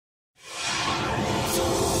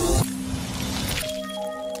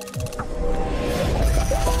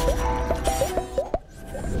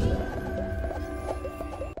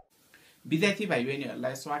विद्यार्थी भाइ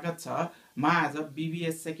बहिनीहरूलाई स्वागत छ। म आज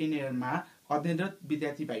बीबीएस सेकेन्ड इयरमा अध्ययनरत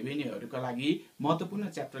विद्यार्थी भाइ बहिनीहरूका लागि महत्त्वपूर्ण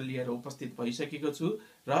च्याप्टर लिएर उपस्थित भइसकेको छु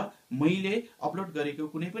र मैले अपलोड गरेको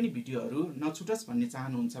कुनै पनि भिडियोहरू नछुटोस् भन्ने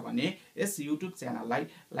चाहनुहुन्छ भने यस युट्युब च्यानललाई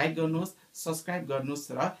लाइक गर्नुहोस्, सब्स्क्राइब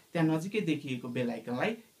गर्नुहोस् र त्यहाँ नजिकै देखिएको बेल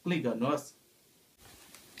आइकनलाई क्लिक गर्नुहोस्।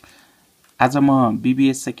 आज म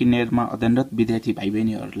बीबीएस सेकेन्ड इयरमा अध्ययनरत विद्यार्थी भाइ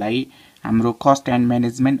बहिनीहरूलाई हाम्रो cost and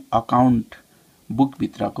management account book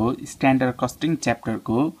भित्रको स्ट्यान्डर्ड कस्टिङ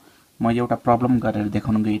च्याप्टरको म एउटा प्रब्लम गरेर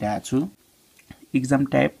देखाउन गइरहेको छु। एक्जाम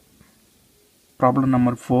टाइप प्रब्लम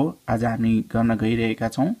नम्बर 4 आज हामी गर्न गइरहेका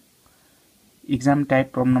छौं। एक्जाम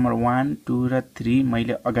टाइप प्रब्लम नम्बर 1, 2 र 3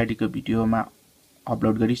 मैले अगाडिको भिडियोमा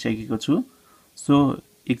अपलोड गरिसकेको छु। So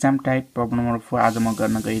exam type problem number 4 आज म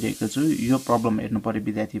गर्न गइरहेको छु। यो प्रब्लम हेर्नु पर्यो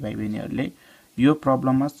विद्यार्थी भाइ बहिनीहरूले। यो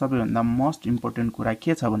प्रब्लममा सबैभन्दा मोस्ट इम्पोर्टेन्ट कुरा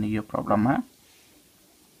के छ भने यो प्रब्लममा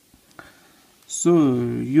सो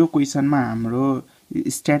यो क्वेशनमा हाम्रो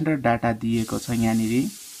स्ट्यान्डर्ड डाटा दिएको छ यहाँनिर,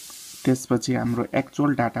 त्यसपछि हाम्रो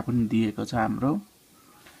एक्चुअल डाटा पनि दिएको छ हाम्रो,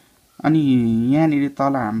 अनि यहाँनिर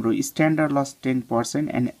तल हाम्रो standard loss 10%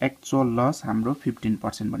 and actual loss हाम्रो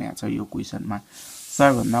 15% भनेको छ यो क्वेशनमा।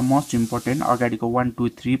 सबैभन्दा मोस्ट इम्पोर्टेन्ट अगाडिको 1, 2,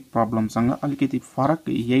 3 प्रब्लमसँग अलिकति फरक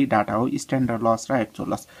यही डाटा हो, स्ट्यान्डर्ड लस र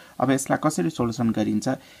एक्चुअल लस। अब यसलाई कसरी सोलुसन गरिन्छ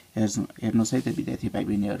हेर्नुस् है त विद्यार्थी भाइ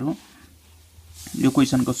बहिनीहरू। यो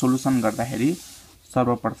क्वेशनको सोलुसन गर्दाखेरि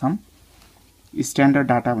सर्वप्रथम स्ट्यान्डर्ड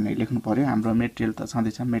डाटा भनेर लेख्नु पर्यो। हाम्रो मेटेरियल त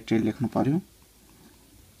छँदैछ, मेटेरियल लेख्नु पर्यो।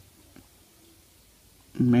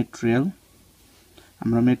 मेटेरियल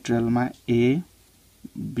हाम्रो मेटेरियलमा ए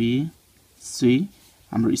बी सी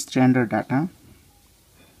हाम्रो स्ट्यान्डर्ड डाटा,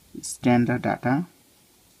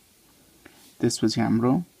 त्यसपछि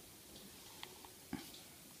हाम्रो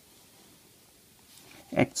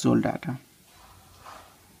एक्चुअल डाटा,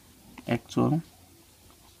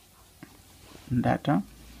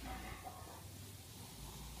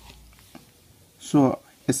 सो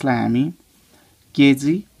यसलाई हामी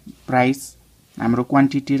केजी प्राइस हाम्रो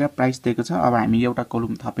क्वान्टिटी र प्राइस दिएको छ। अब हामी एउटा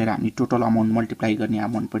कलम थपेर हामी टोटल अमाउन्ट मल्टिप्लाई गर्ने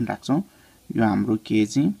अमाउन्ट पनि राख्छौं। यो हाम्रो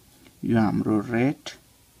केजी, यो हाम्रो रेट,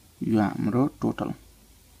 यो हाम्रो टोटल।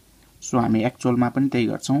 सो हामी एक्चुअलमा पनि त्यही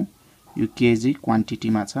गर्छौं। यो केजी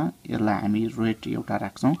क्वान्टिटीमा छ, यसलाई हामी रेट एउटा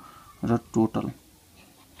राख्छौं र टोटल।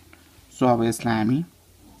 सो अब यसलाई हामी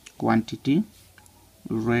क्वान्टिटी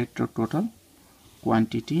रेट र टोटल,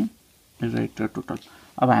 क्वान्टिटी रेट र टोटल।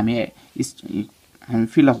 अब हामी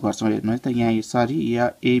फिलअप गर्छौं। हेर्नुहोस् त यहाँ सरी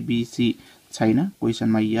यहाँ एबीसी छैन,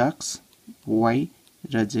 क्वेशनमा एक्स वाई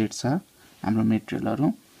र जेड छ हाम्रो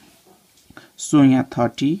मेटेरियलहरु। सो यहाँ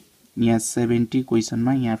 30, यहाँ 70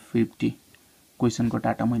 क्वेशनमा, यहाँ 50 क्वेशनको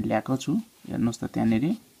डाटा मैले ल्याएको छु। हेर्नुहोस् त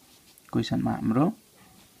त्यहाँनेरि क्वेशनमा हाम्रो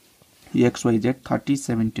एक्स वाई जेड 30,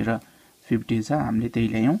 70 र 50 छ, हामीले त्यही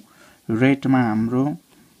ल्यायौं। रेटमा हाम्रो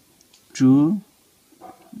 2,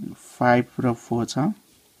 5 र 4 छ।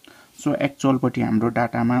 सो एक्चुअल पटि हाम्रो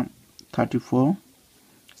डाटामा 34,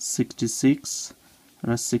 66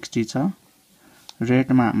 र 60 छ।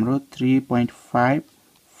 रेटमा हाम्रो 3.5,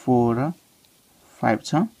 4 र 5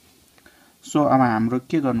 छ। सो अब हाम्रो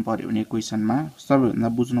के गर्नु पर्यो भने क्वेशनमा सबैभन्दा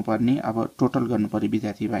बुझ्नु पर्ने अब टोटल गर्नु पर्यो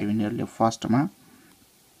विद्यार्थी भाइ बहिनीहरूले। फर्स्टमा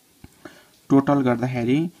टोटल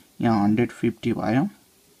गर्दाखेरि यहाँ 150 भयो।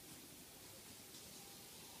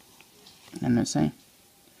 हेर्नुहोस् है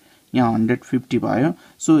यहाँ 150 भयो।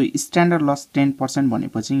 सो स्ट्यान्डर्ड लस 10%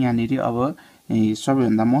 भनेपछि यहाँनिर अब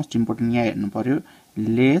सबैभन्दा मोस्ट इम्पोर्टेन्ट यहाँ हेर्नु पर्यो,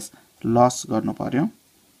 लेस लस गर्नु पर्यो।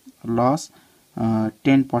 लस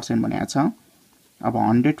 10% भनेको छ। अब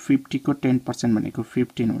 150 को 10% भनेको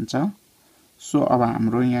 15 हुन्छ। सो अब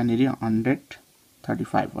हाम्रो यहाँनिर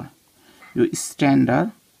 135 भयो। यो स्ट्यान्डर्ड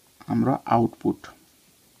हाम्रो आउटपुट,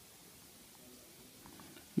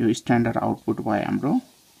 यो स्ट्यान्डर्ड आउटपुट भयो हाम्रो।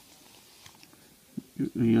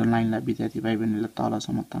 यो लाइनलाई विद्यार्थी भाइ बहिनीले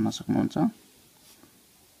तलसम्म तान्न सक्नुहुन्छ।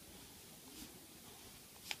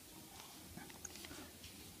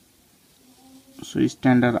 सो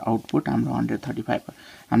स्ट्यान्डर्ड आउटपुट हाम्रो 135 भयो।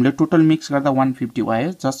 हामीले टोटल मिक्स गर्दा 150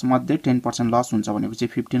 भयो। जस मध्ये 10% लस हुन्छ भनेपछि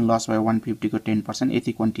 15 लस भयो, 150 को 10%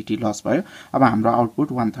 यति क्वान्टिटी लस भयो। अब हाम्रो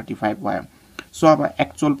आउटपुट 135 भयो। सो अब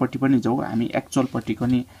एक्चुअल पट्टि पनि जाऊ, हामी एक्चुअल पट्टिको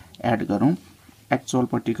नि एड गरौँ। एक्चुअल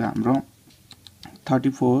पट्टिको हाम्रो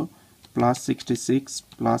 34 प्लस 66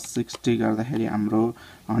 प्लस 60 गर्दाखेरि हाम्रो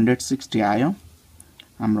 160 आयो,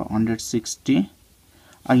 हाम्रो 160।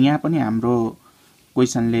 यहाँ पनि हाम्रो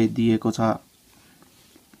क्वेशनले दिएको छ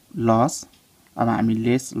लस। अब हामी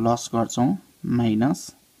लेस लस गर्छौं,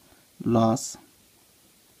 माइनस लस।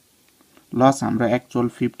 लस हाम्रो एक्चुअल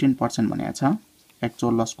 15% भनेको छ।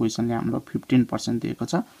 एक्चुअल लस क्वेशनले हाम्रो 15% दिएको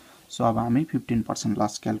छ। सो अब हामी 15%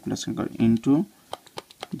 लस क्याल्कुलेसन गरौँ। इन्टु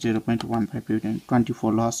 0.15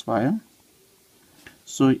 24 लस भयो।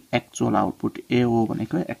 सो एक्चुअल आउटपुट AO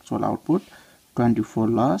भनेको actual output 24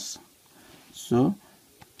 loss so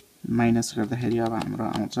minus गर्दाखेरि अब हाम्रो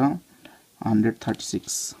आउँछ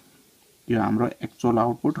 136 यो हाम्रो एक्चुअल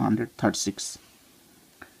आउटपुट 136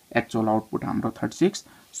 एक्चुअल आउटपुट हाम्रो 36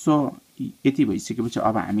 सो यति भइसकेपछि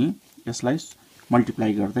अब हामी यसलाई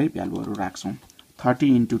मल्टिप्लाई गर्दै भ्यालुहरु राख्छौं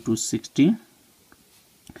 30 into 2 60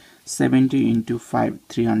 70 into 5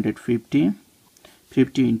 350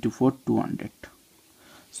 50 into 4 200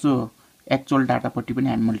 so actual data पट्टि पनि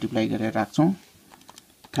हामी मल्टिप्लाई गरेर राख्छौं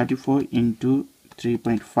 34 into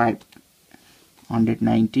 3.5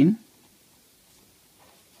 119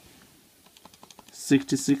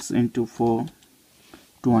 66 into 4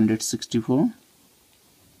 264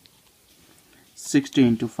 60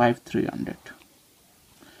 into 5 300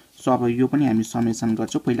 सो अब यो पनि हामी समेसन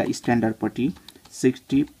गर्छौं पहिला स्ट्यान्डर्ड पट्टि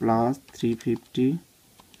 60 plus 350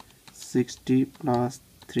 60 plus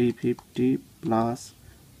 350 plus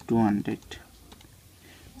 200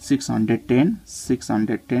 610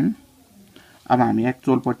 610 अब हामी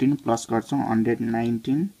एक्चुअल पट्टि नि प्लस गर्छौं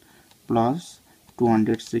 119 plus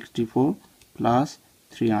 264 plus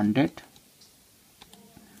 300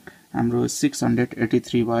 हाम्रो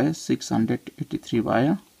 683 भयो 683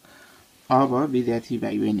 भयो अब विद्यार्थी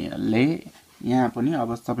भाइ बहिनीहरुले यहाँ पनि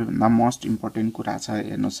अब सबैभन्दा मोस्ट इम्पोर्टेन्ट कुरा छ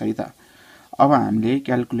हेर्नुस् है त अब हामीले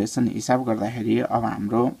क्याल्कुलेसन हिसाब गर्दाखेरि अब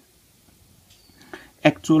हाम्रो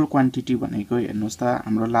एक्चुअल क्वान्टिटी भनेको हेर्नुस् त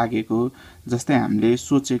हाम्रो लागेको जस्तै हामीले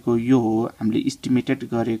सोचेको यो हो हामीले एस्टिमेटेड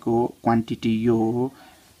गरेको क्वान्टिटी यो हो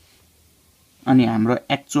अनि हाम्रो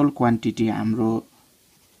एक्चुअल क्वान्टिटी हाम्रो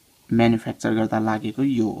म्यानुफ्याक्चर गर्दा लागेको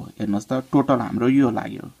यो हो हेर्नुस् त टोटल हाम्रो यो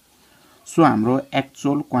लाग्यो सो हाम्रो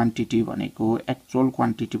एक्चुअल क्वान्टिटी भनेको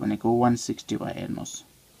 160 भयो हेर्नुस्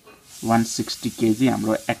 160 केजी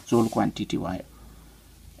हाम्रो एक्चुअल क्वान्टिटी भयो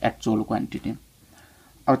एक्चुअल क्वान्टिटी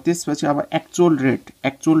अब त्यसपछि अब एक्चुअल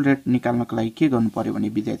रेट निकाल्नको लागि के गर्नु पर्यो भने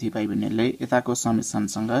विद्यार्थी भाइ बहिनीहरुले यताको समेसन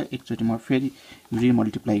सँग एकचोटी म फेरि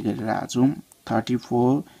रिमल्टिप्लाई गरेर आछु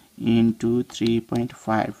 34 into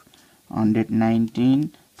 3.5 119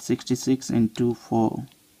 66 into 4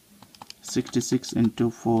 66 into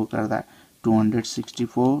 4 गर्दा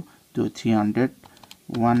 264 to 300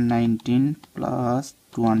 119 plus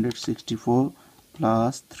 264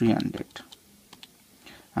 plus 300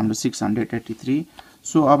 हाम्रो 683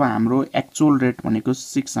 सो अब हाम्रो एक्चुअल रेट भनेको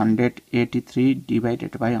 683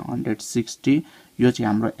 डिवाइडेड बाइ 160 यो चाहिँ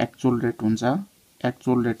हाम्रो एक्चुअल रेट हुन्छ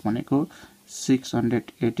एक्चुअल रेट भनेको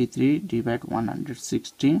 683 डिवाइड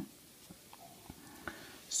 160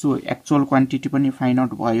 सो एक्चुअल क्वान्टिटी पनि फाइन्ड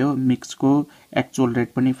आउट भयो मिक्स को एक्चुअल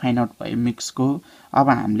रेट पनि फाइन्ड आउट भयो मिक्स को अब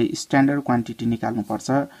हामीले स्ट्यान्डर्ड क्वान्टिटी निकाल्नु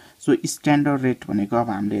पर्छ सो स्ट्यान्डर्ड रेट भनेको अब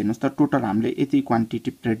हामीले हेर्नुस् त टोटल हामीले यति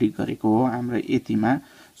क्वान्टिटी प्रेडिक्ट गरेको हो हाम्रो यतिमा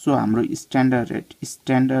सो हाम्रो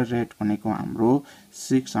स्ट्यान्डर्ड रेट भनेको हाम्रो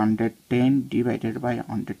 610 डिवाइडेड बाइ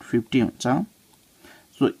 150 हुन्छ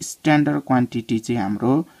सो स्ट्यान्डर्ड क्वान्टिटी चाहिँ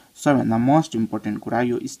हाम्रो सबैभन्दा मोस्ट इम्पोर्टेन्ट कुरा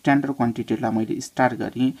यो स्ट्यान्डर्ड क्वान्टिटीलाई मैले स्टार्ट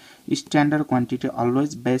गरि standard quantity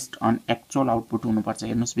always based on actual output हुनुपर्छ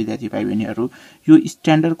हेर्नुस् विद्यार्थी भाइ बहिनीहरु यो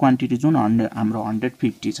स्ट्यान्डर्ड क्वान्टिटी जुन हाम्रो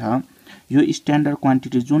 150 छ यो स्ट्यान्डर्ड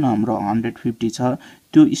क्वान्टिटी जुन हाम्रो 150 छ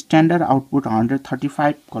त्यो स्ट्यान्डर्ड आउटपुट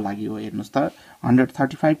 135 को लागि हो हेर्नुस् त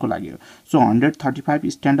 135 को लागि हो सो 135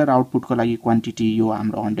 स्ट्यान्डर्ड आउटपुट को लागि क्वान्टिटी यो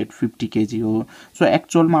हाम्रो 150 केजी हो सो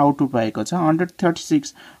एक्चुअल मा आउटपुट भएको छ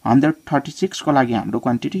 136 को लागि हाम्रो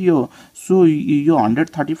क्वान्टिटी यो सो यो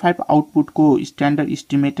 135 आउटपुट को स्ट्यान्डर्ड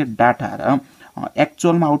एस्टिमेटेड डाटा र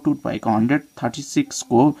एक्चुअल मा आउटपुट भएको 136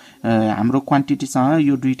 को हाम्रो क्वान्टिटी सँग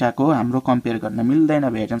यो दुईटाको हाम्रो कम्पेयर गर्न मिल्दैन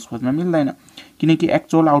भेरिएन्स खोज्न मिल्दैन किनकि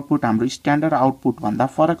एक्चुअल आउटपुट हाम्रो स्ट्यान्डर्ड आउटपुट भन्दा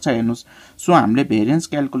फरक छ हेर्नुस् सो हामीले भेरिएन्स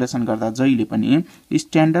क्याल्कुलेसन गर्दा जहिले पनि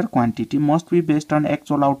standard quantity must be based on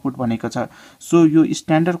actual output भनेको छ सो यो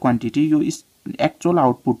स्ट्यान्डर्ड क्वान्टिटी यो एक्चुअल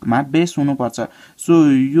आउटपुटमा बेस हुनुपर्छ सो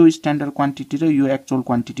यो स्ट्यान्डर्ड क्वान्टिटी र यो एक्चुअल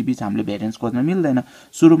क्वान्टिटी बीच हामीले भेरिएन्स खोज्न मिल्दैन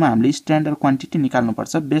सुरुमा हामीले स्ट्यान्डर्ड क्वान्टिटी निकाल्नु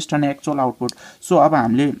पर्छ based on actual output so अब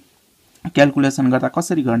हामीले क्याल्कुलेसन गर्दा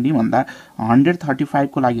कसरी गर्ने भन्दा 135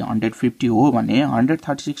 को लागि 150 हो भने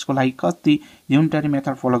 136 को लागि कति युनिटरी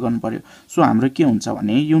मेथड फलो गर्नु पर्यो सो हाम्रो के हुन्छ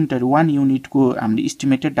भने युनिटरी 1 युनिट को हामीले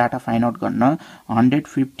एस्टिमेटेड डाटा फाइन्ड आउट गर्न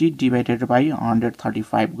 150 डिवाइडेड बाइ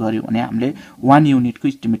 135 गर्यो भने हामीले 1 युनिट को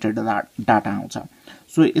एस्टिमेटेड डाटा आउँछ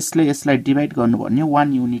सो यसलाई डिवाइड गर्नुपर्ने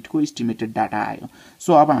 1 युनिट को एस्टिमेटेड डाटा आयो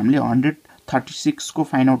सो अब हामीले 136 को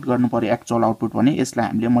फाइन्ड आउट गर्नु पर्यो एक्चुअल आउटपुट भने यसलाई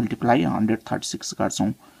हामीले मल्टिप्लाई 136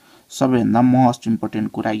 गर्छौं सबैभन्दा मोस्ट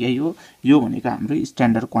इम्पोर्टेन्ट कुरा यही हो यो भनेको हाम्रो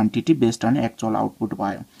standard quantity based on actual output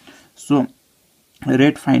भयो सो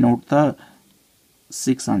रेट फाइन्ड आउट त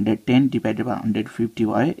 610 डिवाइडेड बाइ 150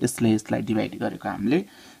 भयो यसलाई डिवाइड गरेको हामीले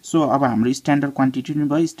सो अब हाम्रो स्ट्यान्डर्ड क्वान्टिटी पनि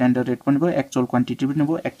भयो, स्ट्यान्डर्ड रेट पनि भयो, एक्चुअल क्वान्टिटी पनि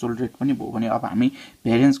भयो, एक्चुअल रेट पनि भयो भने अब हामी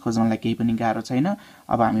भेरिएन्स खोज्नलाई केही पनि गाह्रो छैन।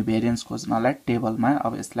 अब हामी भेरिएन्स खोज्नलाई टेबलमा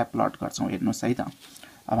अब यसलाई प्लट गर्छौँ। हेर्नुहोस् है त,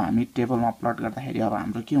 अब हामी टेबलमा प्लट गर्दाखेरि अब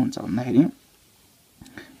हाम्रो के हुन्छ भन्दाखेरि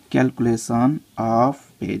calculation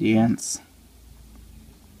of variance.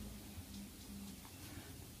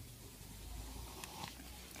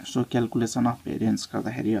 So calculation of variance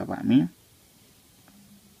गर्दाखेरि अब हामी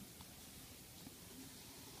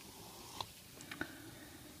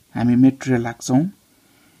मेटेरियल राख्छौँ।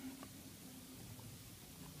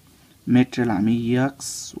 मेटेरियल हामी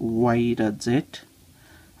एक्स वाई र जेड,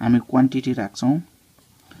 हामी क्वान्टिटी राख्छौँ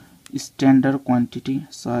स्ट्यान्डर्ड क्वान्टिटी,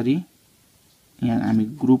 सरी यहाँ हामी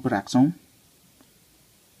ग्रुप राख्छौँ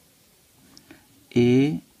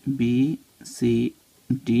ए बी सी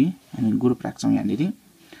डी, हामी ग्रुप राख्छौँ यहाँनिर।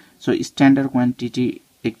 सो स्ट्यान्डर्ड क्वान्टिटी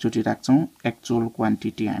एकचोटि राख्छौँ, एक्चुअल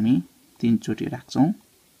क्वान्टिटी हामी 3 चोटि राख्छौँ।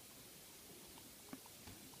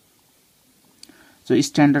 सो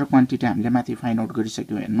स्ट्यान्डर्ड क्वान्टिटी हामीले माथि फाइन्ड आउट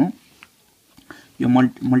गरिसक्यौँ। हेर्नु, यो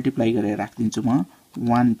मल्टिप्लाई गरेर राखिदिन्छु म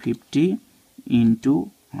 150 इन्टु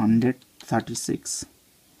 136,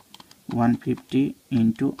 150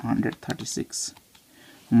 इन्टु 136।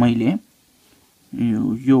 मैले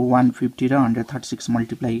यो 150 र 136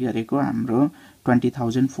 मल्टिप्लाई गरेको हाम्रो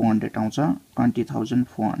 20,400 आउँछ,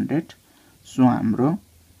 20,400। सो हाम्रो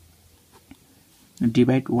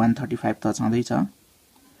डिभाइड 135 त छँदैछ,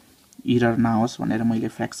 इरर नहोस् भनेर मैले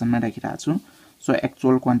फ्र्याक्सनमा राखिरहेको छु। सो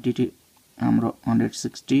एक्चुअल क्वान्टिटी हाम्रो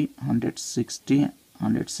 160, 160,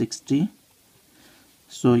 160।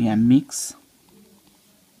 सो यहाँ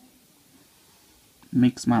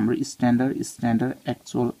मिक्समा हाम्रो standard, standard,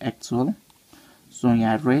 actual, actual. So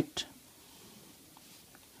यहाँ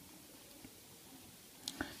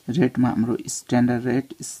रेटमा हाम्रो standard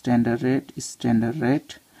rate, standard rate, standard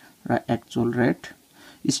rate र actual rate.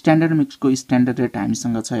 Standard मिक्सको standard rate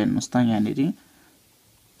हामीसँग छ, हेर्नुहोस् त यहाँनिर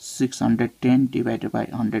 610 डिभाइडेड बाई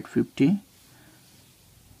 150।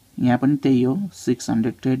 यहाँ पनि त्यही हो,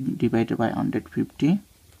 610 डिभाइडेड बाई 150।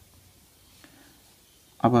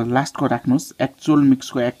 अब लास्टको राख्नुहोस्, एक्चुअल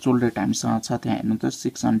मिक्सको एक्चुअल रेट हामीसँग छ, त्यहाँ हेर्नु त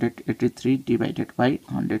 683 डिभाइडेड बाई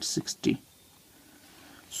 160।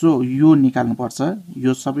 सो यो निकाल्नुपर्छ,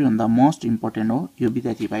 यो सबैभन्दा मोस्ट इम्पोर्टेन्ट हो। यो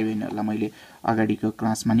विद्यार्थी भाइ बहिनीहरूलाई मैले अगाडिको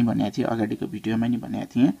क्लासमा नि भनेको थिएँ, अगाडिको भिडियोमा नि भनेको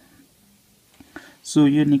थिएँ। सो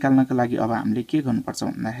यो निकाल्नको लागि अब हामीले के गर्नुपर्छ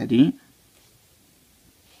भन्दाखेरि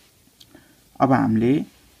अब हामीले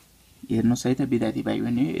हेर्नुहोस् है त विद्यार्थी भाइ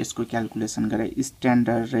बहिनी, यसको क्याल्कुलेसन गरे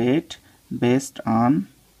standard rate based on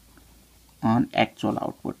actual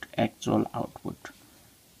output, actual output.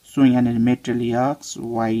 So यहाँनिर मेटेरियल एक्स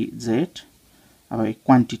वाई जेड, अब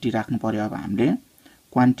क्वान्टिटी राख्नु पर्यो। अब हामीले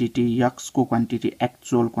quantity एक्सको quantity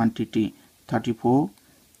actual quantity 34,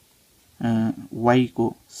 Y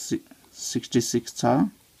को 66 छ,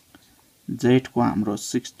 जेड को हाम्रो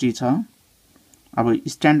 60 छ। अब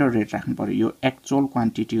स्ट्यान्डर्ड रेट राख्नु पर्यो, यो एक्चुअल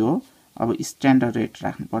क्वान्टिटी हो। अब स्ट्यान्डर्ड रेट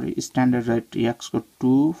राख्नु पर्यो, स्ट्यान्डर्ड रेट एक्स को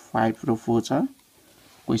 2, 5 र 4 छ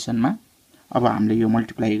क्वेसनमा। अब हामीले यो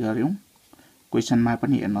मल्टिप्लाई गर्यौं, क्वेसनमा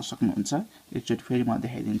पनि हेर्न सक्नुहुन्छ। एकचोटि फेरि म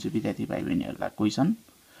देखाइदिन्छु विद्यार्थी भाइ बहिनीहरूलाई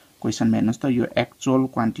क्वेसनमा हेर्नुहोस् त, यो एक्चुअल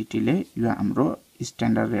क्वान्टिटीले यो हाम्रो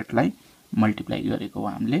स्ट्यान्डर्ड रेटलाई मल्टिप्लाई गरेको हो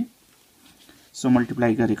हामीले। सो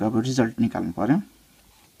मल्टिप्लाई गरेको अब रिजल्ट निकाल्नु पर्यो।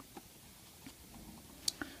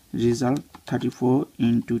 Result 34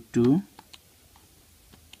 into 2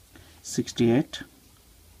 68।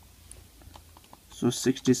 So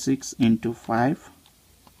 66 into 5,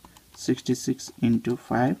 66 into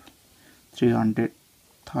 5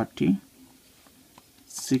 330,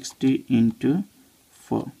 60 into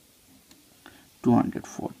 4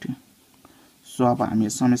 240। So अब हामी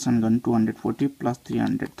समेसन गर्नु 240 प्लस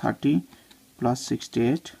 330 प्लस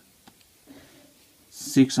 68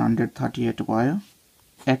 638 भयो।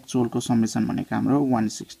 एक्चुअलको समेसन भनेको हाम्रो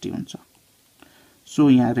 160 हुन्छ। सो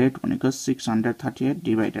यहाँ रेट भनेको 638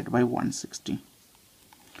 डिभाइडेड बाई 160।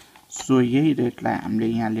 सो यही रेटलाई हामीले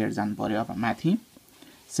यहाँ लिएर जानु पर्यो। अब माथि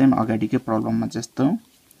सेम अगाडिकै प्रब्लममा जस्तो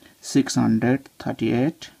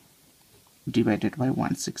 638 डिभाइडेड बाई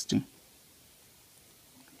 160।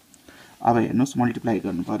 अब हेर्नुहोस् मल्टिप्लाई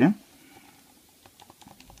गर्नु पर्यो।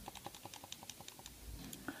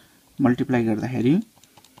 मल्टिप्लाई गर्दाखेरि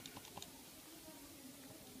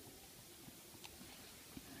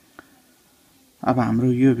अब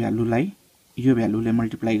हाम्रो यो भ्यालुले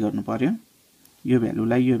मल्टिप्लाई गर्नु पर्यो। यो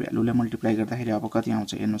भ्यालुले मल्टिप्लाई गर्दाखेरि अब कति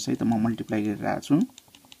आउँछ हेर्नुहोस् है त, म मल्टिप्लाई गरिरहेको छु।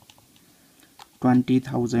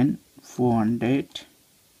 20,400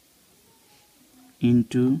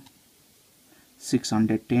 इन्टु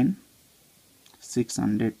 610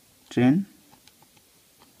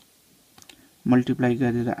 मल्टिप्लाई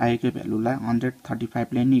गरेर आएकै भ्यालुलाई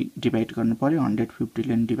 135 ले नि डिभाइड गर्नु पर्यो 150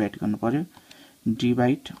 ले नि डिभाइड गर्नु पर्यो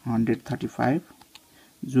डिभाइड 135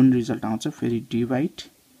 जुन रिजल्ट आउँछ फेरि डिभाइड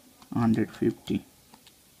 150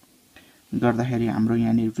 गर्दाखेरि हाम्रो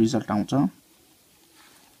यहाँ नि रिजल्ट आउँछ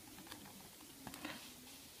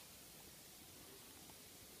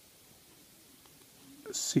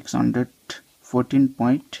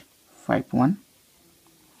 614.51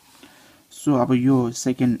 सो अब यो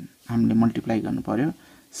सेकेन्ड हामीले मल्टिप्लाई गर्नु पर्यो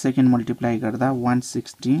सेकेन्ड मल्टिप्लाई गर्दा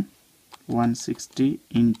 160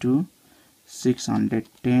 इन्टु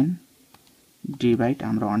 610 डिभाइड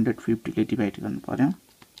हाम्रो 150 ले डिभाइड गर्नु पर्यो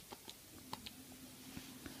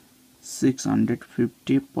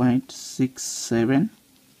 650.67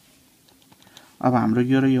 अब हाम्रो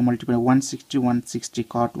यो र यो मल्टिप्लाई 160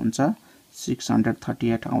 कट हुन्छ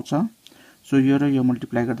 638 आउँछ सो यो र यो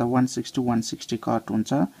मल्टिप्लाई गर्दा 160 कट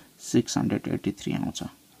हुन्छ 683 आउँछ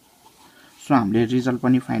सो हामीले रिजल्ट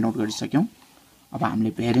पनि फाइन्ड आउट गरिसक्यौं अब हामीले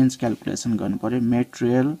भेरिएन्स क्याल्कुलेसन गर्नु पर्यो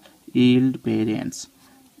material yield variance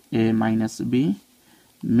A minus B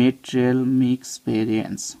material mix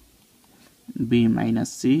variance B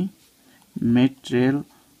minus C material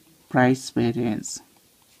price variance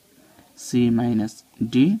C minus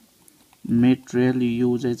D material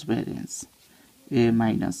usage variance A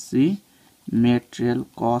minus C material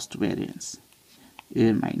cost variance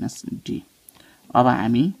A minus D अब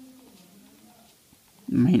हामी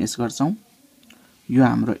minus गर्छौं यो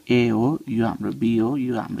हाम्रो A हो यो हाम्रो B हो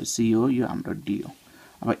यो हाम्रो C हो यो हाम्रो D हो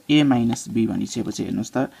अब A minus B भनिसकेपछि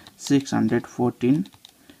हेर्नुस् त 614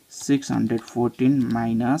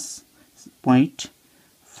 minus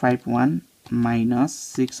 0.51 minus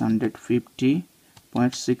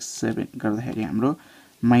 650.67 गर्दाखेरि हाम्रो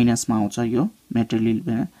माइनसमा आउँछ यो मेटेरियल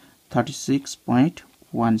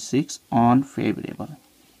 36.16 अनफेभरेबल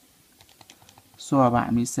सो अब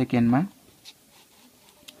हामी सेकेन्डमा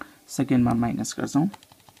माइनस गर्छौं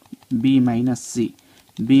B minus C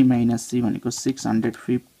B minus C भनेको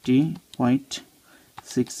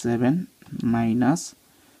 650.67 minus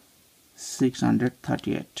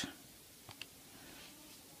 638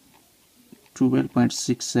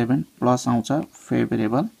 12.67 प्लस आउँछ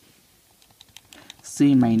favourable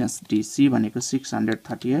C minus D C भनेको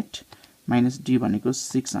 638 minus D भनेको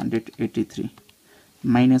 683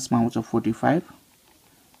 माइनसमा आउँछ 45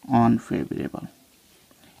 unfavourable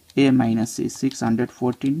A minus C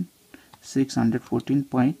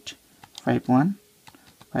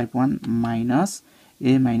 614.51 minus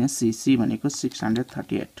A minus C भनेको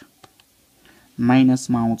 638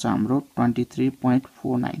 माइनसमा आउँछ हाम्रो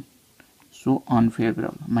 23.49 so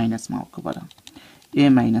unfavourable माइनसमा आउकोबाट A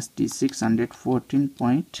minus D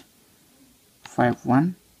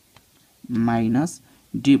 614.51 minus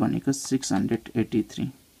D भनेको 683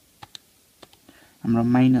 हाम्रो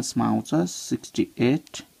माइनसमा आउँछ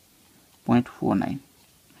 68.49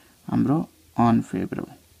 हाम्रो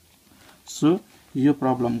अनफेभरेबल सो यो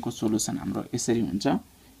प्रब्लमको सोलुसन हाम्रो यसरी हुन्छ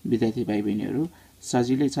विद्यार्थी भाइ बहिनीहरु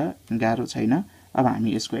सजिलै छ गाह्रो छैन अब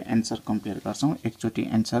हामी यसको एन्सर कम्पेयर गर्छौं एकचोटी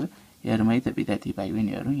एन्सर हेरौँ है त विद्यार्थी भाइ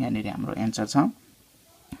बहिनीहरु यहाँ नेरी हाम्रो एन्सर छ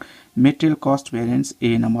मेटेरियल कस्ट भेरिएन्स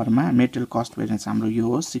ए नम्बरमा मेटेरियल कस्ट भेरिएन्स हाम्रो यो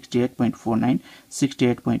हो 68.49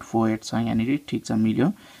 68.48 छ यहाँ नेरी ठीक छ मिल्यो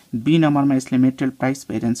बी नम्बरमा यसले मेटेरियल प्राइस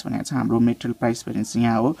भेरिएन्स भनेको छ हाम्रो मेटेरियल प्राइस भेरिएन्स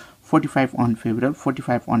यहाँ हो 45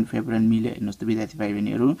 अनफेभरेबल मिल्यो हेर्नुस् त विद्यार्थी भाइ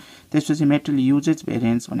बहिनीहरु त्यसपछि मेटेरियल युजेज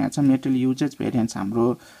भेरिएन्स भनेको छ मेटेरियल युजेज भेरिएन्स हाम्रो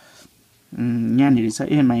यहाँ नेरी छ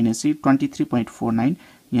A minus C 23.49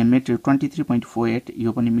 यहाँ मेटेरियल 23.48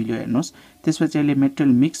 यो पनि मिल्यो हेर्नुस् त्यसपछि अहिले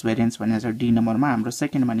मेटेरियल मिक्स भेरिएन्स भनेको छ डी नम्बरमा हाम्रो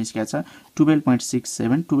सेकेन्डमा निस्केको छ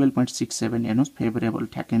 12.67 हेर्नुस् फेभरेबल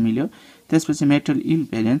ठ्याक्कै मिल्यो त्यसपछि मेटेरियल यील्ड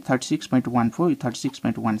भेरिएन्स 36.14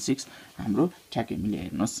 36.16 हाम्रो ठ्याक्कै मिल्यो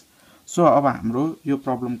हेर्नुस् सो अब हाम्रो यो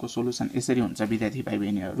प्रब्लमको सोलुसन यसरी हुन्छ विद्यार्थी भाइ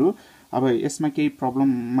बहिनीहरु अब यसमा केही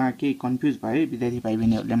प्रब्लममा केही कन्फ्युज भए विद्यार्थी भाइ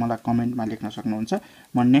बहिनीहरुले मलाई कमेन्टमा लेख्न सक्नुहुन्छ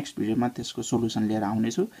म नेक्स्ट भिडियोमा त्यसको सोलुसन लिएर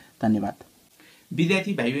आउने छु धन्यवाद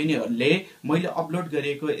विद्यार्थी भाइ बहिनीहरुले मैले अपलोड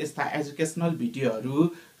गरेको यस्ता एजुकेशनल भिडियोहरु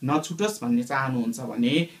नछुटोस् भन्ने चाहनुहुन्छ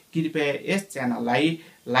भने कृपया यस च्यानललाई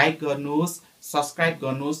लाइक गर्नुहोस् सब्स्क्राइब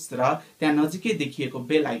गर्नुहोस् र त्यहाँ नजिकै देखिएको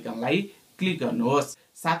बेल आइकनलाई क्लिक गर्नुहोस्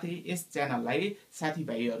साथै यस च्यानललाई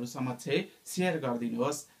साथीभाइहरु समक्ष शेयर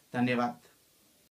गरिदिनुहोस् धन्यवाद